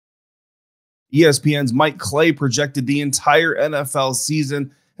ESPN's Mike Clay projected the entire NFL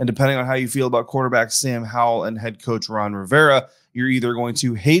season, and depending on how you feel about quarterback Sam Howell and head coach Ron Rivera, you're either going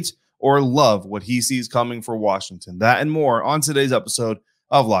to hate or love what he sees coming for Washington. That and more on today's episode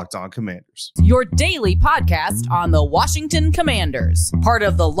of Locked On Commanders. Your daily podcast on the Washington Commanders, part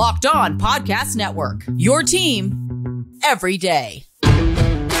of the Locked On Podcast Network, your team every day.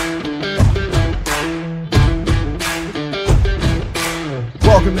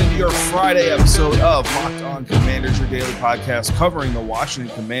 Welcome into your Friday episode of Locked On Commanders, your daily podcast covering the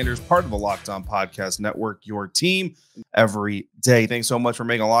Washington Commanders, part of the Locked On Podcast Network, your team every day. Thanks so much for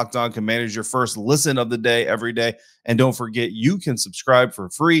making Locked On Commanders your first listen of the day every day. And don't forget, you can subscribe for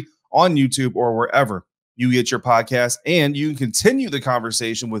free on YouTube or wherever you get your podcast. And you can continue the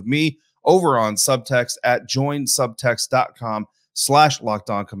conversation with me over on Subtext at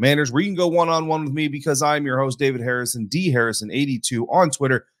joinsubtext.com/LockedOnCommanders, where you can go one-on-one with me because I'm your host, David Harrison, D Harrison82 on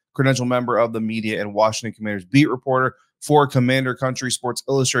Twitter, credential member of the media and Washington Commanders beat reporter for Commander Country, Sports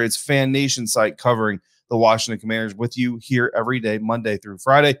Illustrated's Fan Nation site covering the Washington Commanders, with you here every day, Monday through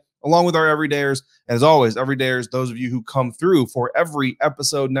Friday, along with our everydayers. And as always, everydayers, those of you who come through for every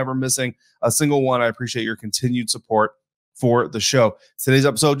episode, never missing a single one, I appreciate your continued support for the show. Today's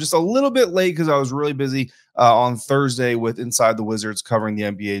episode just a little bit late because I was really busy on Thursday with Inside the Wizards covering the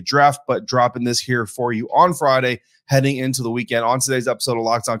NBA draft, but dropping this here for you on Friday, heading into the weekend. On today's episode of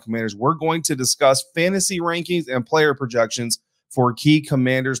Locked On Commanders, we're going to discuss fantasy rankings and player projections for key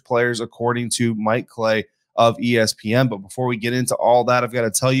Commanders players according to Mike Clay of ESPN. But before we get into all that, I've got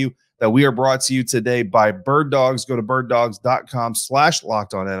to tell you that we are brought to you today by Bird Dogs. Go to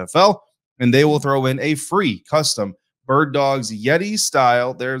birddogs.com/LockedOnNFL, and they will throw in a free custom Bird Dogs Yeti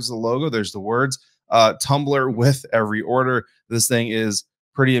style, there's the logo, there's the words, tumbler with every order. This thing is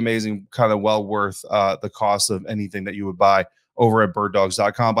pretty amazing, kind of well worth the cost of anything that you would buy over at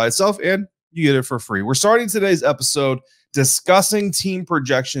birddogs.com by itself, and you get it for free. We're starting today's episode discussing team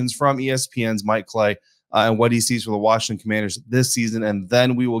projections from ESPN's Mike Clay and what he sees for the Washington Commanders this season, and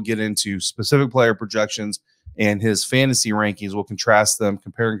then we will get into specific player projections and his fantasy rankings. We'll contrast them,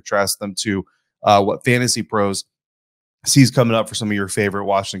 compare and contrast them to what Fantasy Pros sees coming up for some of your favorite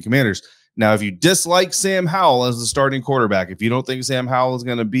Washington Commanders. Now, if you dislike Sam Howell as the starting quarterback, if you don't think Sam Howell is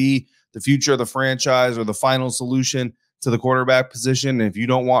going to be the future of the franchise or the final solution to the quarterback position, if you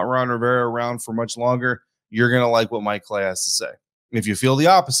don't want Ron Rivera around for much longer, you're going to like what Mike Clay has to say. If you feel the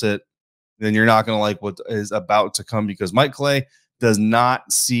opposite, then you're not going to like what is about to come, because Mike Clay does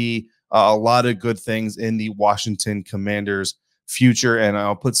not see a lot of good things in the Washington Commanders future. And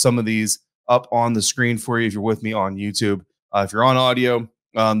I'll put some of these up on the screen for you if you're with me on YouTube. If you're on audio,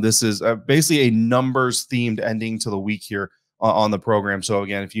 this is basically a numbers themed ending to the week here on the program. So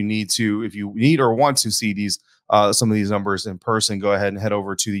again, if you need or want to see these some of these numbers in person, go ahead and head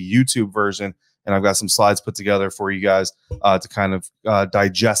over to the YouTube version, and I've got some slides put together for you guys to kind of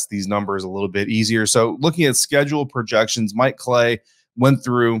digest these numbers a little bit easier. So looking at schedule projections, Mike Clay went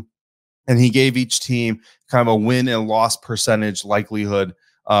through and he gave each team kind of a win and loss percentage likelihood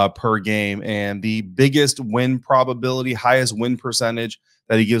per game, and the biggest win probability, highest win percentage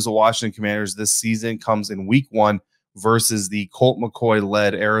that he gives the Washington Commanders this season comes in week 1 versus the Colt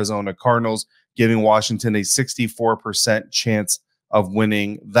McCoy-led Arizona Cardinals, giving Washington a 64% chance of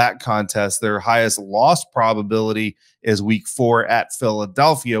winning that contest. Their highest loss probability is week 4 at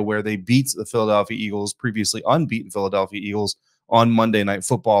Philadelphia, where they beat the Philadelphia Eagles, previously unbeaten Philadelphia Eagles, on Monday Night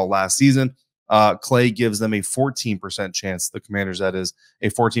Football last season. Clay gives them a 14% chance, the Commanders, that is, a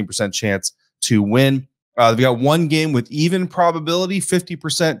 14% chance to win. They've got one game with even probability,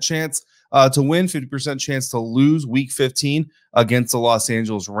 50% chance to win, 50% chance to lose week 15 against the Los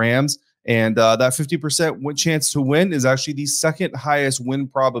Angeles Rams. And that 50% chance to win is actually the second highest win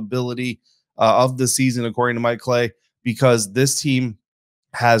probability of the season, according to Mike Clay, because this team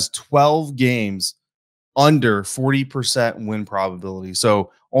has 12 games under 40% win probability.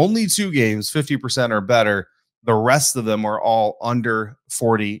 So only 2 games, 50% or better. The rest of them are all under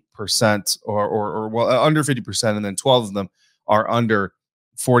 40% or under 50%, and then 12 of them are under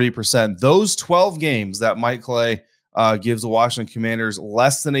 40%. Those 12 games that Mike Clay gives the Washington Commanders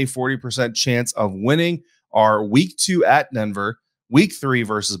less than a 40% chance of winning are week 2 at Denver, week 3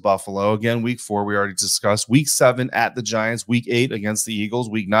 versus Buffalo, again, week 4 we already discussed, week 7 at the Giants, week 8 against the Eagles,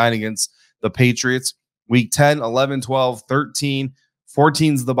 week 9 against the Patriots, week 10, 11, 12, 13,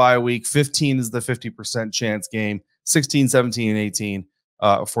 14 is the bye week, 15 is the 50% chance game, 16, 17, and 18,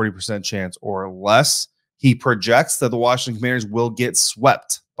 40% chance or less. He projects that the Washington Commanders will get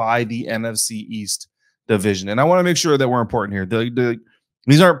swept by the NFC East division. And I want to make sure that we're important here.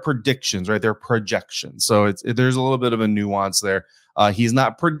 These aren't predictions, right? They're projections. So there's a little bit of a nuance there. He's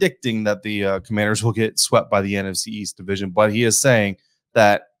not predicting that the Commanders will get swept by the NFC East division, but he is saying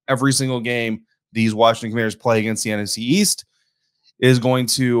that every single game these Washington Commanders play against the NFC East is going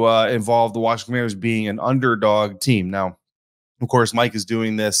to involve the Washington Commanders being an underdog team. Now, of course, Mike is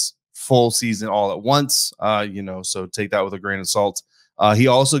doing this full season all at once, so take that with a grain of salt. He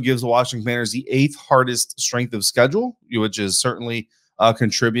also gives the Washington Commanders the 8th hardest strength of schedule, which is certainly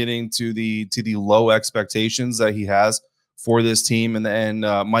contributing to the low expectations that he has for this team. And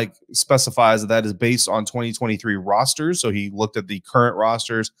Mike specifies that is based on 2023 rosters. So he looked at the current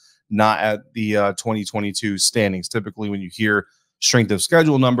rosters, not at the 2022 standings. Typically, when you hear strength of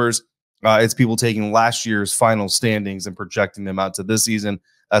schedule numbers, it's people taking last year's final standings and projecting them out to this season.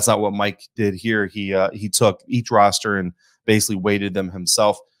 That's not what Mike did here. He took each roster and basically weighted them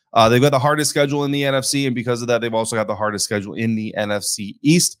himself. They've got the hardest schedule in the NFC, and because of that, they've also got the hardest schedule in the NFC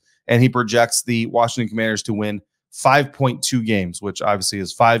East. And he projects the Washington Commanders to win 5.2 games, which obviously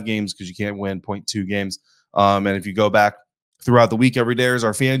is 5 games because you can't win 0.2 games. And if you go back throughout the week, every day is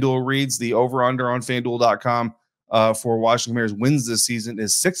our FanDuel reads. The over-under on FanDuel.com for Washington Commanders wins this season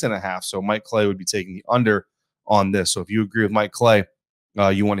is 6.5. So Mike Clay would be taking the under on this. So if you agree with Mike Clay,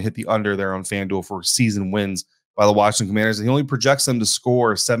 you want to hit the under there on FanDuel for season wins by the Washington Commanders. And he only projects them to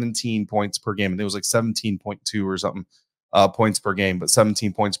score 17 points per game. I think it was like 17.2 or something points per game, but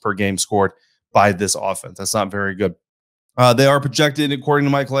 17 points per game scored by this offense. That's not very good. They are projected, according to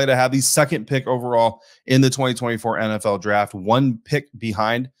Mike Clay, to have the 2nd pick overall in the 2024 NFL draft, 1 pick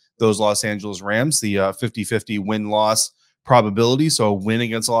behind those Los Angeles Rams, the 50-50 win-loss probability. So a win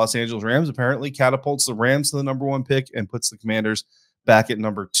against the Los Angeles Rams apparently catapults the Rams to the number 1 pick and puts the Commanders back at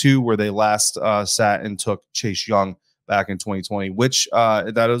number 2, where they last sat and took Chase Young back in 2020, which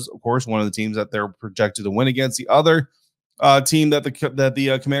that is, of course, one of the teams that they're projected to win against. The other team that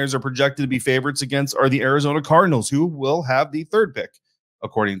the Commanders are projected to be favorites against are the Arizona Cardinals, who will have the 3rd pick,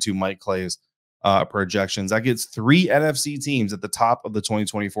 according to Mike Clay's projections. That gets 3 NFC teams at the top of the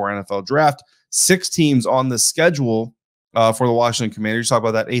 2024 NFL draft, 6 teams on the schedule for the Washington Commanders. Talk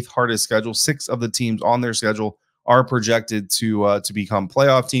about that 8th hardest schedule. 6 of the teams on their schedule are projected to become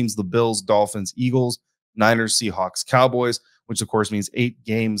playoff teams: the Bills, Dolphins, Eagles, Niners, Seahawks, Cowboys, which of course means 8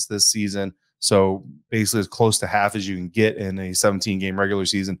 games this season. So basically as close to half as you can get in a 17-game regular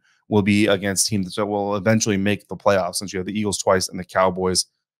season will be against teams that will eventually make the playoffs, since you have the Eagles twice and the Cowboys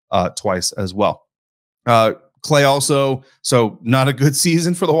twice as well. Clay also, so not a good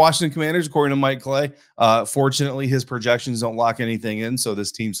season for the Washington Commanders, according to Mike Clay. Fortunately, his projections don't lock anything in, so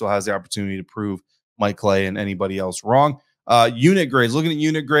this team still has the opportunity to prove Mike Clay and anybody else wrong. Unit grades, looking at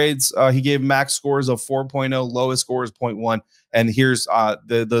unit grades, he gave max scores of 4.0, lowest score is 0.1. And here's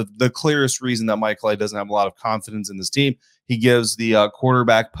the clearest reason that Mike Clay doesn't have a lot of confidence in this team. He gives the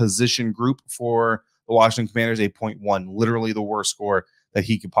quarterback position group for the Washington Commanders a 0.1, literally the worst score that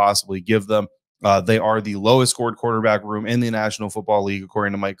he could possibly give them. They are the lowest scored quarterback room in the National Football League,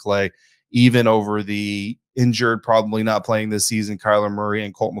 according to Mike Clay, even over the injured, probably not playing this season, Kyler Murray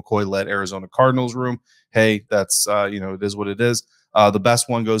and Colt McCoy led Arizona Cardinals room. Hey, that's, it is what it is. The best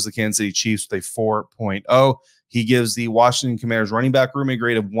one goes to the Kansas City Chiefs with a 4.0. He gives the Washington Commanders running back room a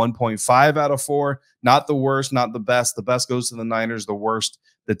grade of 1.5 out of 4. Not the worst, not the best. The best goes to the Niners, the worst,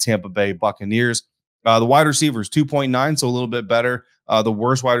 the Tampa Bay Buccaneers. The wide receivers, 2.9, so a little bit better. The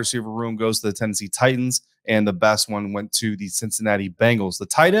worst wide receiver room goes to the Tennessee Titans, and the best one went to the Cincinnati Bengals. The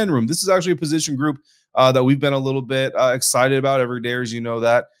tight end room, this is actually a position group that we've been a little bit excited about every day, as you know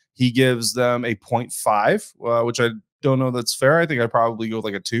that. He gives them a 0.5, which I don't know that's fair. I think I'd probably go with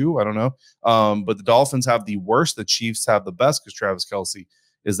like a 2. I don't know. But the Dolphins have the worst. The Chiefs have the best because Travis Kelce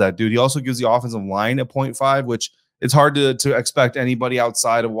is that dude. He also gives the offensive line a 0.5, which it's hard to expect anybody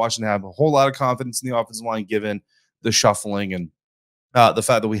outside of Washington to have a whole lot of confidence in the offensive line, given the shuffling and the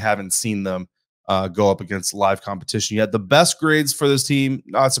fact that we haven't seen them go up against live competition yet. The best grades for this team,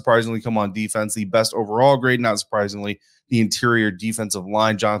 not surprisingly, come on defense. The best overall grade, not surprisingly, the interior defensive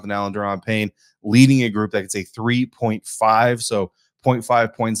line. Jonathan Allen, Deron Payne, leading a group that gets a 3.5, so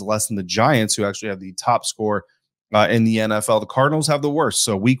 0.5 points less than the Giants, who actually have the top score in the NFL. The Cardinals have the worst.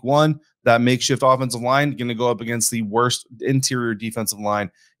 So week 1, that makeshift offensive line going to go up against the worst interior defensive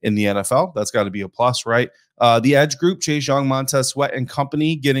line in the NFL. That's got to be a plus, right? The edge group, Chase Young, Montez Sweat, and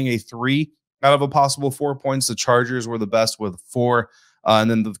company getting a 3 out of a possible 4 points. The Chargers were the best with 4.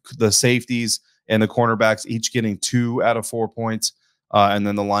 And then the safeties and the cornerbacks each getting 2 out of 4 points. And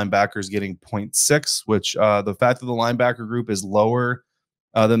then the linebackers getting 0.6, which the fact that the linebacker group is lower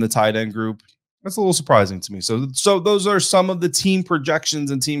than the tight end group, that's a little surprising to me. So those are some of the team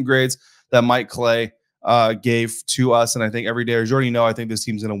projections and team grades that Mike Clay gave to us. And I think every day, as you already know, I think this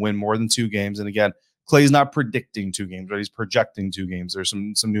team's going to win more than 2 games. And again, Clay's not predicting 2 games, right? He's projecting 2 games. There's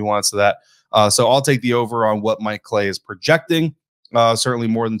some nuance to that. So I'll take the over on what Mike Clay is projecting. Certainly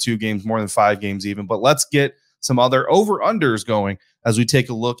more than 2 games, more than 5 games even. But let's get some other over-unders going as we take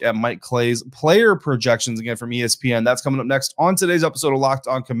a look at Mike Clay's player projections again from ESPN. That's coming up next on today's episode of Locked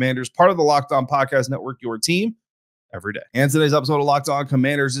On Commanders, part of the Locked On Podcast Network, your team every day. And today's episode of Locked On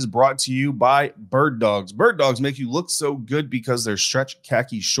Commanders is brought to you by Bird Dogs. Bird Dogs make you look so good because their stretch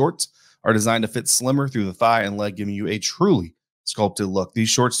khaki shorts are designed to fit slimmer through the thigh and leg, giving you a truly sculpted look. These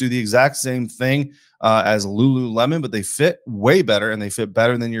shorts do the exact same thing as Lululemon, but they fit way better, and they fit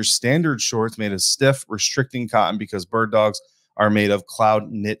better than your standard shorts made of stiff, restricting cotton, because Bird Dogs are made of cloud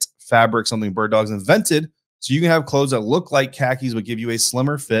knit fabric, something Bird Dogs invented so you can have clothes that look like khakis but give you a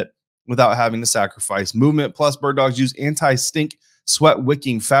slimmer fit without having to sacrifice movement. Plus, Bird Dogs use anti-stink,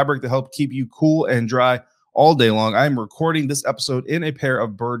 sweat-wicking fabric to help keep you cool and dry all day long. I am recording this episode in a pair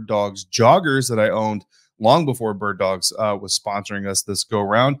of Bird Dogs joggers that I owned long before Bird Dogs was sponsoring us this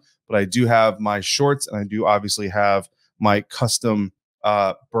go-round. But I do have my shorts, and I do obviously have my custom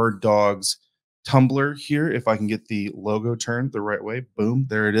Bird Dogs tumbler here. If I can get the logo turned the right way. Boom,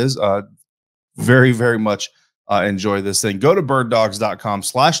 there it is. Very, very much enjoy this thing. Go to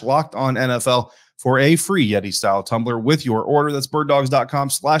birddogs.com/lockedonnfl for a free Yeti-style tumbler with your order. That's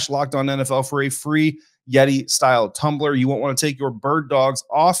birddogs.com/lockedonnfl for a free Yeti-style tumbler. You won't want to take your Bird Dogs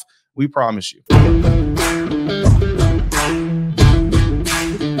off. We promise you.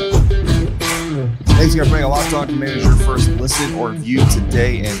 Thanks again for making Locked On Commanders your first listen or view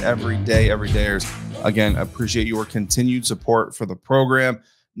today and every day, everydayers. Again, appreciate your continued support for the program.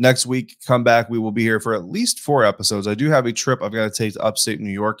 Next week, come back. We will be here for at least 4 episodes. I do have a trip I've got to take to upstate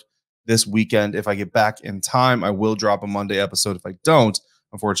New York this weekend. If I get back in time, I will drop a Monday episode. If I don't,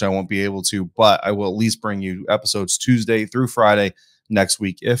 unfortunately, I won't be able to, but I will at least bring you episodes Tuesday through Friday next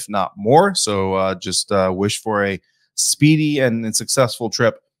week, if not more. So just wish for a speedy and successful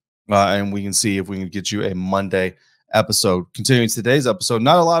trip. And we can see if we can get you a Monday episode. Continuing today's episode,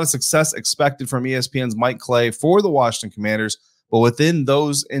 not a lot of success expected from ESPN's Mike Clay for the Washington Commanders, but within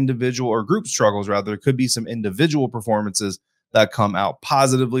those individual or group struggles, rather, there could be some individual performances that come out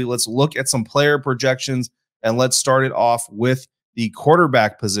positively. Let's look at some player projections, and let's start it off with the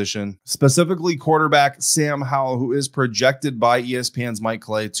quarterback position, specifically quarterback Sam Howell, who is projected by ESPN's Mike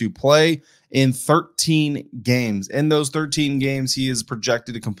Clay to play in 13 games. In those 13 games, he is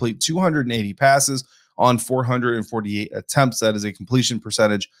projected to complete 280 passes on 448 attempts. That is a completion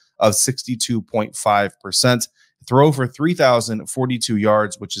percentage of 62.5%. Throw for 3,042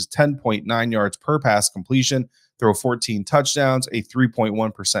 yards, which is 10.9 yards per pass completion. Throw 14 touchdowns, a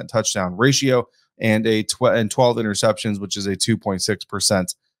 3.1% touchdown ratio, and 12 interceptions, which is a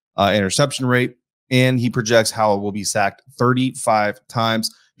 2.6% interception rate. And he projects Howell will be sacked 35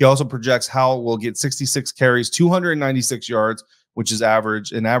 times. He also projects Howell will get 66 carries, 296 yards, which is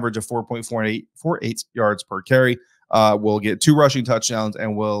an average of 4.48 yards per carry. Will get 2 rushing touchdowns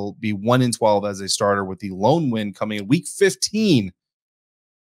and will be 1-12 as a starter, with the lone win coming in week 15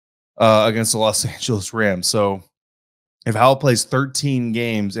 against the Los Angeles Rams. So if Howell plays 13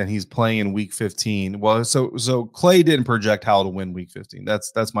 games and he's playing in week 15, well, so Clay didn't project Howell to win week 15.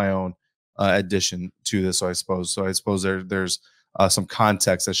 That's my own addition to this. So I suppose there's some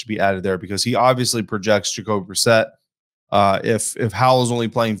context that should be added there, because he obviously projects Jacoby Brissett. If Howell is only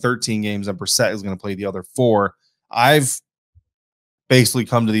playing 13 games and Brissett is going to play the other 4, I've basically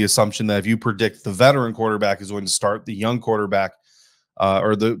come to the assumption that if you predict the veteran quarterback is going to start, the young quarterback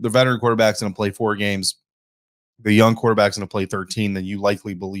or the veteran quarterback's going to play 4 games, the young quarterback's going to play 13, then you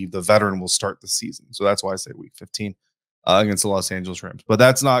likely believe the veteran will start the season. So that's why I say week 15 against the Los Angeles Rams. But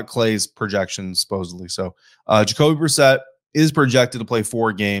that's not Clay's projection, supposedly. So Jacoby Brissett is projected to play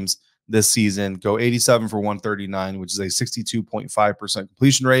 4 games this season, go 87 for 139, which is a 62.5%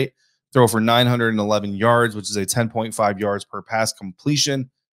 completion rate. Throw for 911 yards, which is a 10.5 yards per pass completion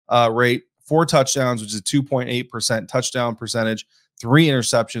rate. 4 touchdowns, which is a 2.8% touchdown percentage. 3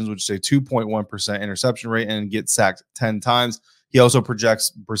 interceptions, which is a 2.1% interception rate, and get sacked 10 times. He also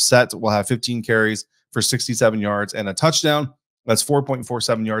projects Brissett will have 15 carries for 67 yards and a touchdown. That's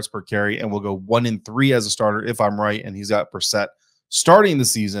 4.47 yards per carry, and will go 1-3 as a starter if I'm right. And he's got Brissett starting the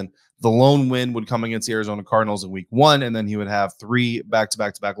season. The lone win would come against the Arizona Cardinals in week 1, and then he would have 3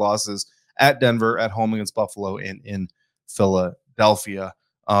 back-to-back losses at Denver, at home against Buffalo, and in Philadelphia.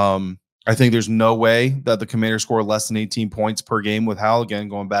 I think there's no way that the Commanders score less than 18 points per game with Howell. Again,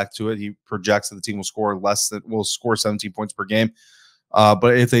 going back to it, he projects that the team will score 17 points per game.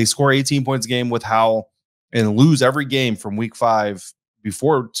 But if they score 18 points a game with Howell and lose every game from week 5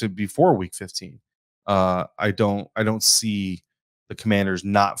 before week 15, I don't see the Commanders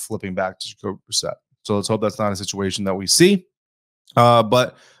not flipping back to Jacoby Brissett. So let's hope that's not a situation that we see.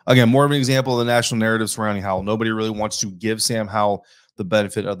 But again, more of an example of the national narrative surrounding Howell. Nobody really wants to give Sam Howell the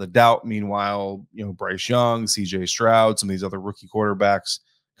benefit of the doubt. Meanwhile, Bryce Young, CJ Stroud, some of these other rookie quarterbacks,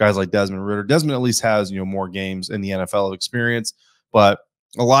 guys like Desmond Ridder. Desmond at least has, more games in the NFL experience, but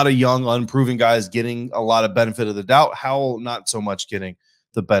a lot of young, unproven guys getting a lot of benefit of the doubt. Howell not so much getting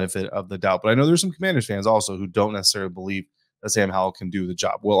the benefit of the doubt. But I know there's some Commanders fans also who don't necessarily believe that Sam Howell can do the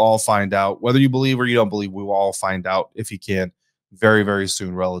job. We'll all find out. Whether you believe or you don't believe, we will all find out if he can very, very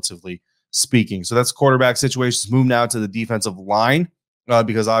soon, relatively speaking. So that's quarterback situations. Move now to the defensive line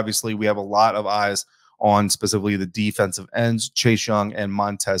because obviously we have a lot of eyes on specifically the defensive ends, Chase Young and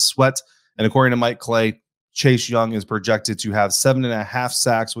Montez Sweat. And according to Mike Clay, Chase Young is projected to have 7.5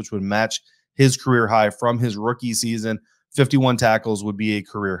 sacks, which would match his career high from his rookie season. 51 tackles would be a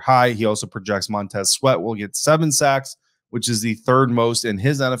career high. He also projects Montez Sweat will get 7 sacks, which is the third most in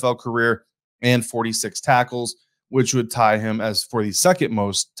his NFL career, and 46 tackles, which would tie him as for the second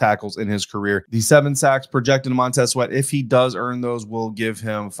most tackles in his career. The 7 sacks projected to Montez Sweat, if he does earn those, will give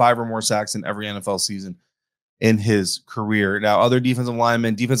him 5 or more sacks in every NFL season in his career. Now, other defensive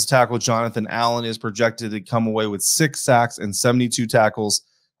linemen, defensive tackle Jonathan Allen is projected to come away with 6 sacks and 72 tackles.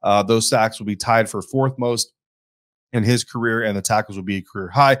 Those sacks will be tied for 4th most in his career, and the tackles will be a career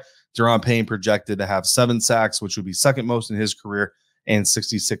high. Deron Payne projected to have 7 sacks, which would be 2nd most in his career, and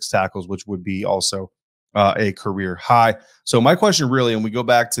 66 tackles, which would be also a career high. So my question really, and we go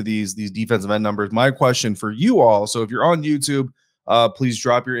back to these defensive end numbers, my question for you all, so if you're on YouTube, please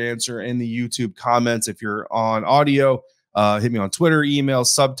drop your answer in the YouTube comments. If you're on audio, hit me on Twitter, email,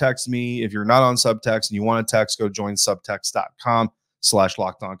 subtext me. If you're not on subtext and you want to text, go join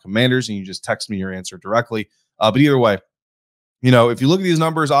subtext.com/LockedOnCommanders, and you just text me your answer directly. But either way, if you look at these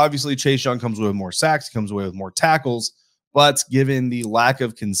numbers, obviously Chase Young comes away with more sacks, comes away with more tackles, but given the lack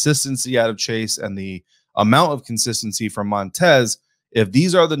of consistency out of Chase and the amount of consistency from Montez, if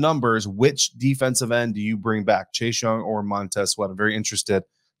these are the numbers, which defensive end do you bring back, Chase Young or Montez Sweat? I'm very interested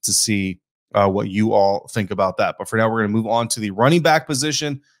to see what you all think about that. But for now, we're going to move on to the running back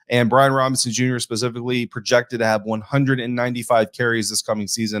position. And Brian Robinson Jr. specifically projected to have 195 carries this coming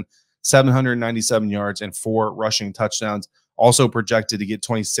season, 797 yards, and 4 rushing touchdowns. Also projected to get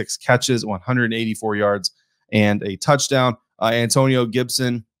 26 catches, 184 yards, and a touchdown. Antonio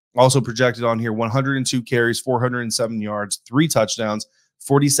Gibson also projected on here 102 carries, 407 yards, 3 touchdowns,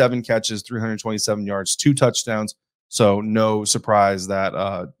 47 catches, 327 yards, 2 touchdowns. So no surprise that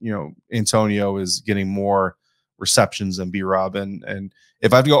Antonio is getting more receptions than B-Rob. And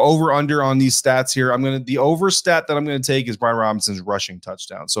if I have to go over under on these stats here, the over stat that I'm going to take is Brian Robinson's rushing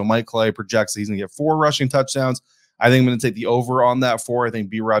touchdown. So Mike Clay projects that he's going to get 4 rushing touchdowns. I think I'm going to take the over on that 4. I think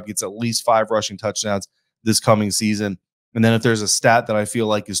B-Rob gets at least 5 rushing touchdowns this coming season. And then if there's a stat that I feel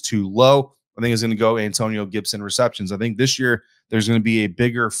like is too low, I think it's going to go Antonio Gibson receptions. I think this year there's going to be a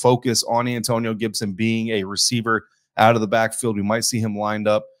bigger focus on Antonio Gibson being a receiver out of the backfield. We might see him lined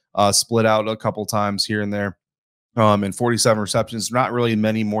up, split out a couple times here and there. And 47 receptions, not really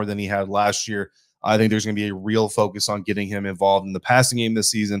many more than he had last year. I think there's going to be a real focus on getting him involved in the passing game this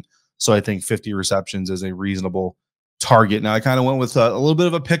season. So I think 50 receptions is a reasonable target. Now, I kind of went with a little bit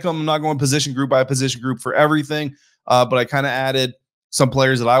of a pick 'em. I'm not going position group by position group for everything, but I kind of added some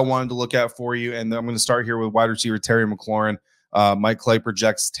players that I wanted to look at for you. And I'm going to start here with wide receiver Terry McLaurin. Mike Clay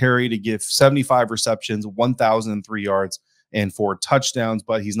projects Terry to give 75 receptions, 1,003 yards, and 4 touchdowns,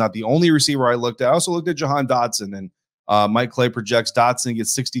 but he's not the only receiver I looked at. I also looked at Jahan Dotson, and Mike Clay projects Dotson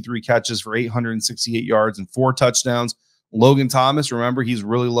gets 63 catches for 868 yards and 4 touchdowns. Logan Thomas, remember, he's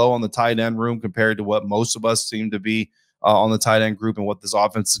really low on the tight end room compared to what most of us seem to be on the tight end group and what this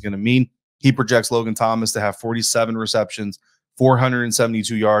offense is going to mean. He projects Logan Thomas to have 47 receptions,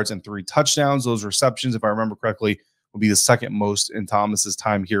 472 yards, and 3 touchdowns. Those receptions, if I remember correctly, will be the second most in Thomas's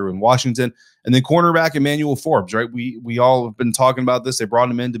time here in Washington. And then cornerback Emmanuel Forbes, right? We all have been talking about this. They brought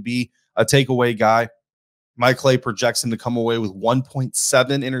him in to be a takeaway guy. Mike Clay projects him to come away with 1.7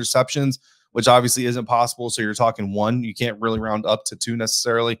 interceptions, which obviously isn't possible. So you're talking 1. You can't really round up to 2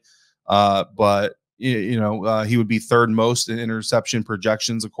 necessarily. But he would be third most in interception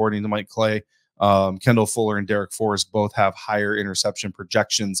projections, according to Mike Clay. Kendall Fuller and Derek Forrest both have higher interception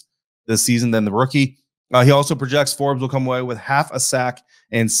projections this season than the rookie. He also projects Forbes will come away with half a sack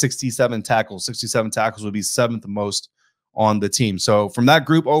and 67 tackles. 67 tackles would be 7th most on the team. So from that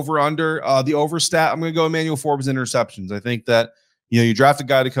group, over under, the over stat, I'm going to go Emmanuel Forbes interceptions. I think that, you draft a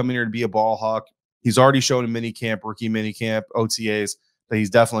guy to come in here to be a ball hawk. He's already shown in rookie minicamp, OTAs, that he's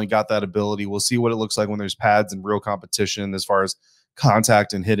definitely got that ability. We'll see what it looks like when there's pads and real competition as far as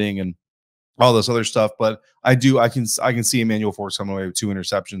contact and hitting and all this other stuff. But I can see Emmanuel Forbes coming away with 2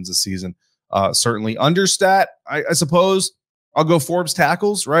 interceptions this season. certainly understat, I suppose. I'll go Forbes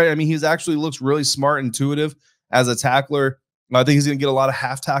tackles, right? I mean, he's actually looks really smart, intuitive as a tackler. I think he's going to get a lot of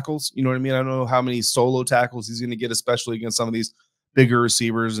half tackles. You know what I mean? I don't know how many solo tackles he's going to get, especially against some of these bigger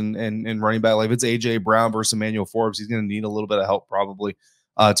receivers and running back. Like if it's A.J. Brown versus Emmanuel Forbes, he's going to need a little bit of help probably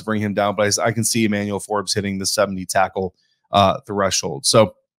to bring him down. But I can see Emmanuel Forbes hitting the 70 tackle threshold.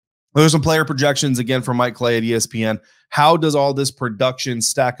 So there's some player projections again from Mike Clay at ESPN. How does all this production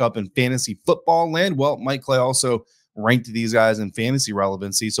stack up in fantasy football land? Well, Mike Clay also ranked these guys in fantasy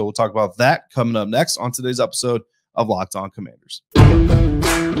relevancy. So we'll talk about that coming up next on today's episode of Locked On Commanders.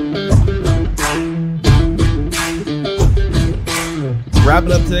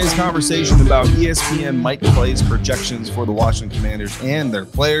 Wrapping up today's conversation about ESPN Mike Clay's projections for the Washington Commanders and their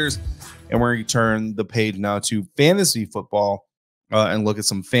players. And we're going to turn the page now to fantasy football and look at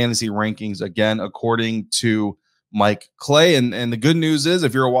some fantasy rankings again, according to Mike Clay. And the good news is,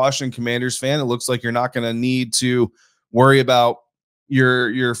 if you're a Washington Commanders fan, it looks like you're not going to need to worry about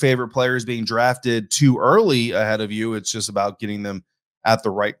your favorite players being drafted too early ahead of you. It's just about getting them at the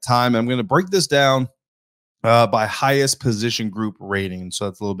right time. I'm going to break this down by highest position group rating. So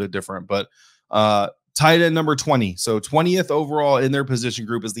that's a little bit different, but tight end number 20. So 20th overall in their position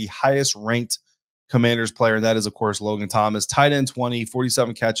group is the highest ranked Commanders player. And that is, of course, Logan Thomas. Tight end 20,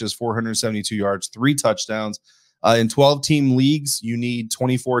 47 catches, 472 yards, 3 touchdowns. In 12-team leagues, you need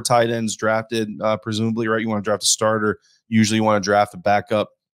 24 tight ends drafted, presumably, right? You want to draft a starter. Usually you want to draft a backup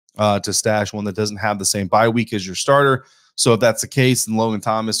to stash one that doesn't have the same bye week as your starter. So if that's the case, then Logan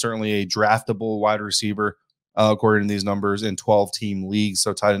Thomas, certainly a draftable wide receiver, according to these numbers, in 12-team leagues.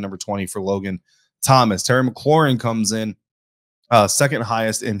 So tight end number 20 for Logan Thomas. Terry McLaurin comes in second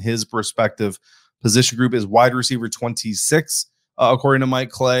highest in his respective position group, is wide receiver 26, according to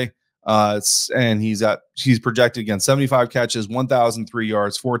Mike Clay. And he's projected again 75 catches, 1,003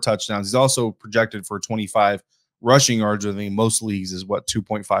 yards, 4 touchdowns. He's also projected for 25 rushing yards. I think most leagues is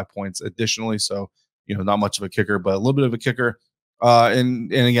 2.5 points additionally. So, not much of a kicker, but a little bit of a kicker.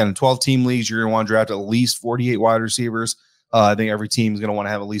 And again, in 12-team leagues, you're going to want to draft at least 48 wide receivers. I think every team is going to want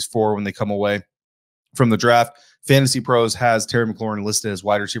to have at least 4 when they come away from the draft. Fantasy Pros has Terry McLaurin listed as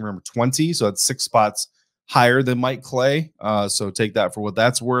wide receiver number 20. So it's 6 spots higher than Mike Clay. So take that for what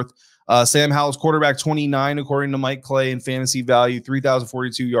that's worth. Sam Howell's quarterback 29, according to Mike Clay, in fantasy value,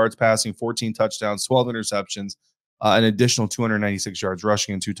 3,042 yards passing, 14 touchdowns, 12 interceptions, an additional 296 yards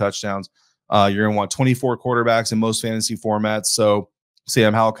rushing and 2 touchdowns. You're going to want 24 quarterbacks in most fantasy formats. So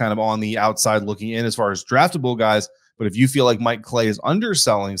Sam Howell kind of on the outside looking in as far as draftable guys. But if you feel like Mike Clay is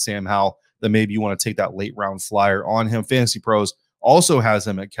underselling Sam Howell, then maybe you want to take that late round flyer on him. Fantasy Pros also has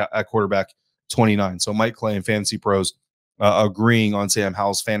him at quarterback 29. So Mike Clay and Fantasy Pros agreeing on Sam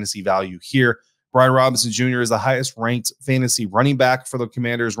Howell's fantasy value here. Brian Robinson Jr. is the highest ranked fantasy running back for the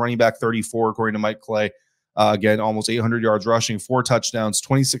Commanders, running back 34, according to Mike Clay. Again, almost 800 yards rushing, 4 touchdowns,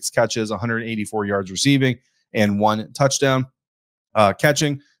 26 catches, 184 yards receiving, and 1 touchdown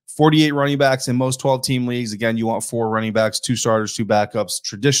catching. 48 running backs in most 12-team leagues. Again, you want 4 running backs, 2 starters, 2 backups.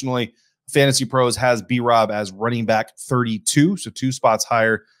 Traditionally, Fantasy Pros has B-Rob as running back 32, so 2 spots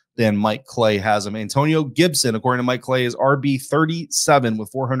higher than Mike Clay has him. Antonio Gibson, according to Mike Clay, is RB 37 with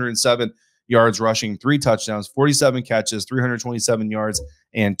 407 yards rushing, 3 touchdowns, 47 catches, 327 yards,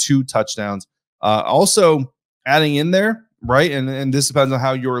 and 2 touchdowns. Also adding in there, right, and this depends on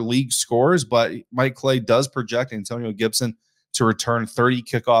how your league scores, but Mike Clay does project Antonio Gibson to return 30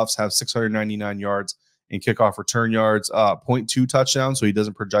 kickoffs, have 699 yards in kickoff return yards, 0.2 touchdowns. So he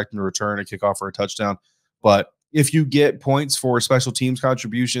doesn't project him to return a kickoff or a touchdown. But if you get points for special teams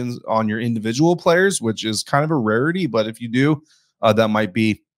contributions on your individual players, which is kind of a rarity, but if you do, that might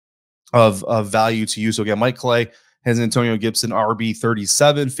be of value to you. So again, Mike Clay has Antonio Gibson RB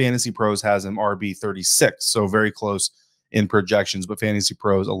 37. Fantasy Pros has him RB 36. So very close in projections, but Fantasy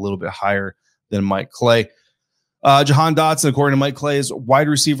Pros a little bit higher than Mike Clay. Jahan Dotson, according to Mike Clay, is wide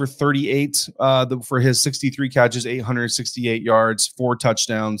receiver 38 for his 63 catches, 868 yards, 4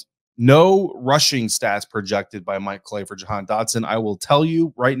 touchdowns. No rushing stats projected by Mike Clay for Jahan Dotson. I will tell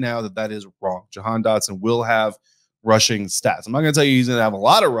you right now that is wrong. Jahan Dotson will have rushing stats. I'm not going to tell you he's going to have a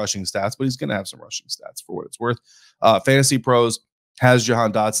lot of rushing stats, but he's going to have some rushing stats for what it's worth. Fantasy Pros has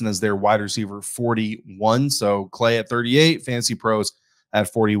Jahan Dotson as their wide receiver 41. So Clay at 38, Fantasy Pros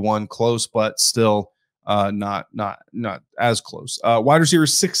at 41, close, but still not as close. Wide receiver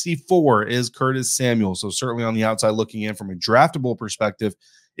 64 is Curtis Samuel. So certainly on the outside looking in from a draftable perspective,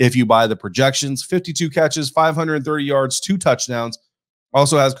 if you buy the projections, 52 catches, 530 yards, 2 touchdowns.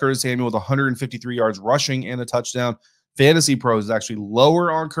 Also has Curtis Samuel with 153 yards rushing and a touchdown. Fantasy Pros is actually lower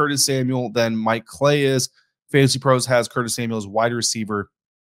on Curtis Samuel than Mike Clay is. Fantasy Pros has Curtis Samuel as wide receiver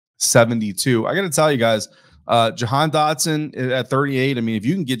 72. I got to tell you guys, Jahan Dotson at 38. I mean, if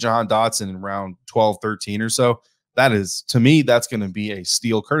you can get Jahan Dotson in round 12, 13 or so, that is, to me, that's going to be a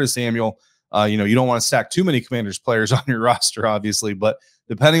steal. Curtis Samuel, you know, you don't want to stack too many Commanders players on your roster, obviously, but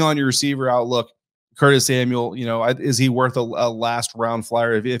depending on your receiver outlook, Curtis Samuel, you know, is he worth a last round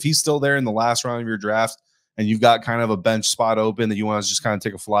flyer? If he's still there in the last round of your draft and you've got kind of a bench spot open that you want to just kind of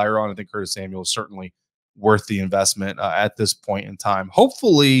take a flyer on, I think Curtis Samuel is certainly worth the investment at this point in time.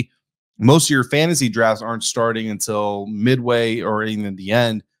 Hopefully, most of your fantasy drafts aren't starting until midway or even the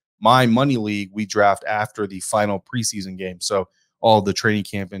end. My money league, we draft after the final preseason game. So all the training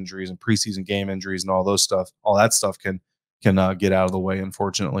camp injuries and preseason game injuries and all that stuff can get out of the way,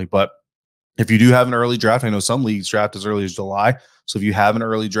 unfortunately. But if you do have an early draft, I know some leagues draft as early as July. So if you have an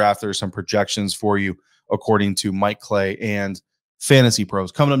early draft, there's some projections for you according to Mike Clay and Fantasy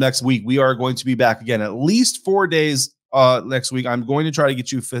Pros. Coming up next week, we are going to be back again at least 4 days next week. I'm going to try to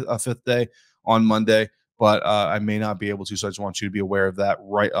get you a fifth day on Monday, but I may not be able to. So I just want you to be aware of that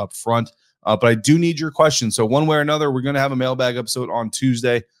right up front. But I do need your questions. So one way or another, we're going to have a mailbag episode on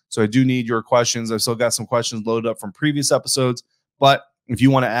Tuesday. So I do need your questions. I've still got some questions loaded up from previous episodes, but if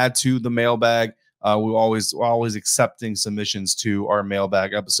you want to add to the mailbag, we're always accepting submissions to our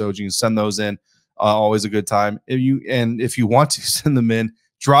mailbag episodes. You can send those in. Always a good time. If you want to send them in,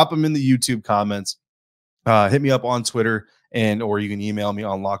 drop them in the YouTube comments. Hit me up on Twitter, or you can email me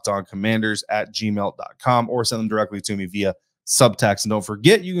on lockedoncommanders@gmail.com or send them directly to me via subtext. And don't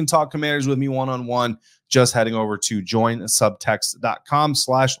forget, you can talk Commanders with me one-on-one, just heading over to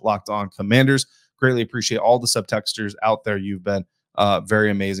joinsubtext.com/lockedoncommanders. Greatly appreciate all the subtexters out there. You've been very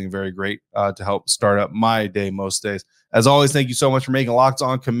amazing, very great to help start up my day most days. As always, thank you so much for making Locked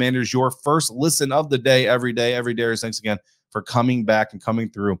On Commanders your first listen of the day every day. Thanks again for coming back and coming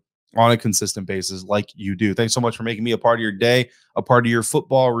through on a consistent basis like you do. Thanks so much for making me a part of your day, a part of your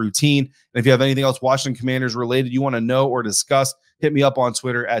football routine. And if you have anything else Washington Commanders related you want to know or discuss, hit me up on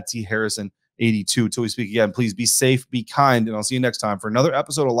Twitter at @THarrison82. Until we speak again, please be safe, be kind, and I'll see you next time for another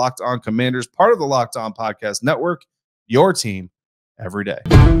episode of Locked On Commanders, part of the Locked On Podcast Network, your team every day.